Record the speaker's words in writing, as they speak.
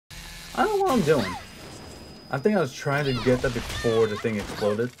I don't know what I'm doing. I think I was trying to get that before the thing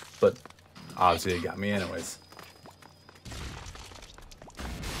exploded, but obviously it got me anyways.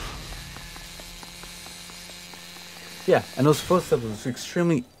 Yeah, and those footsteps was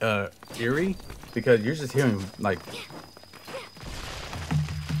extremely eerie because you're just hearing like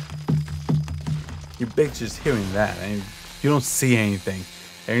your big's just hearing that and you don't see anything.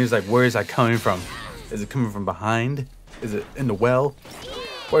 And you're just like, where is that coming from? Is it coming from behind? Is it in the well?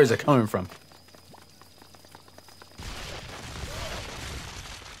 Where is it coming from?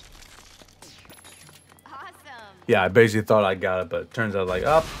 Awesome. Yeah, I basically thought I got it, but it turns out like,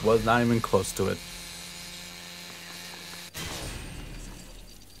 oh, was not even close to it.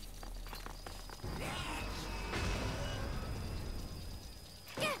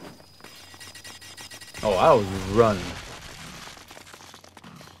 Oh, I was running.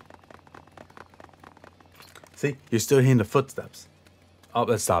 See, you're still hearing the footsteps. Oh,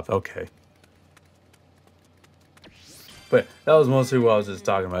 that stopped. Okay. But that was mostly what I was just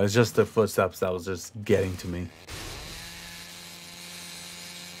talking about. It's just the footsteps that was just getting to me.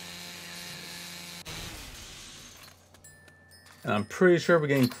 And I'm pretty sure we're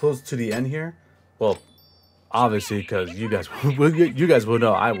getting close to the end here. Well, obviously, because you guys will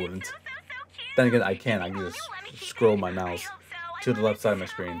know I wouldn't. Then again, I can. I can just scroll my mouse to the left side of my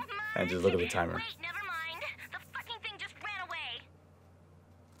screen and just look at the timer.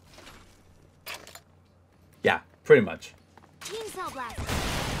 Yeah, pretty much.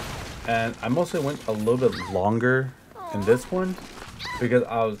 And I mostly went a little bit longer in this one because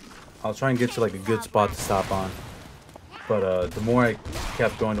I was trying to get to like a good spot to stop on. But the more I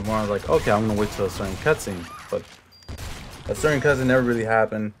kept going, the more I was like, okay, I'm gonna wait till a certain cutscene. But a certain cutscene never really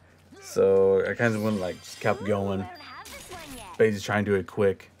happened. So I kind of went like just kept going, basically trying to do it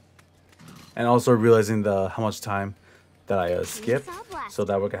quick, and also realizing how much time that I skipped, so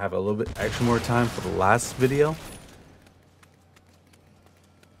that we can have a little bit extra more time for the last video.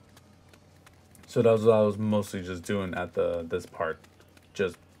 So that was what I was mostly just doing at this part,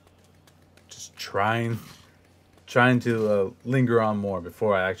 just trying to linger on more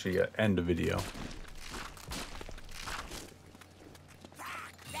before I actually end the video.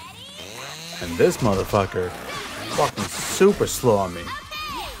 And this motherfucker fucking super slow on me.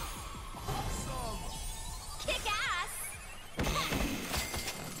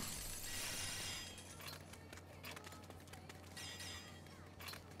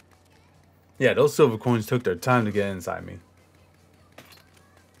 Yeah, those silver coins took their time to get inside me.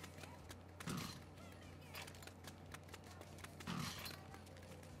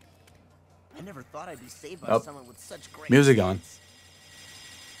 I never thought I'd be saved by someone with such great music on.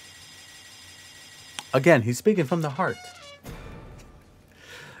 Again, he's speaking from the heart.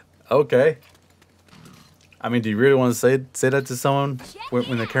 Okay. I mean, do you really want to say that to someone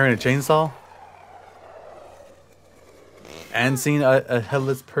when they're carrying a chainsaw? And seeing a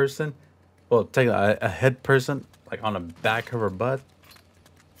headless person? Well, take a head person, like on the back of her butt?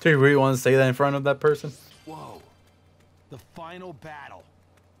 Do you really want to say that in front of that person? Whoa. The final battle.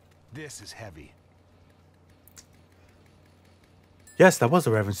 This is heavy. Yes, that was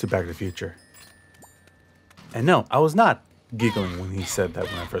a reference to Back to the Future. And no, I was not giggling when he said that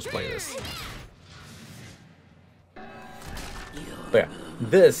when I first played this. But yeah,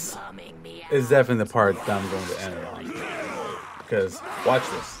 this is definitely the part that I'm going to end it on. Because, watch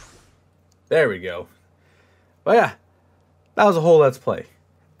this. There we go. But yeah, that was a whole Let's Play.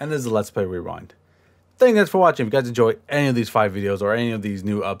 And this is a Let's Play Rewind. Thank you guys for watching. If you guys enjoyed any of these 5 videos or any of these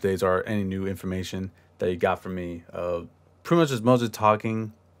new updates or any new information that you got from me, pretty much just mostly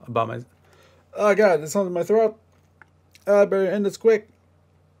talking about my... Oh god, there's something in my throat. I better end this quick.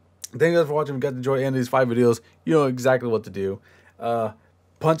 Thank you guys for watching. If you guys enjoy any of these 5 videos, you know exactly what to do.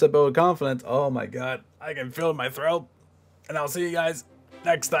 Punch that bell with confidence. Oh my god, I can feel it in my throat. And I'll see you guys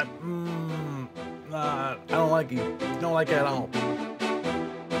next time. I don't like you. Don't like it at all.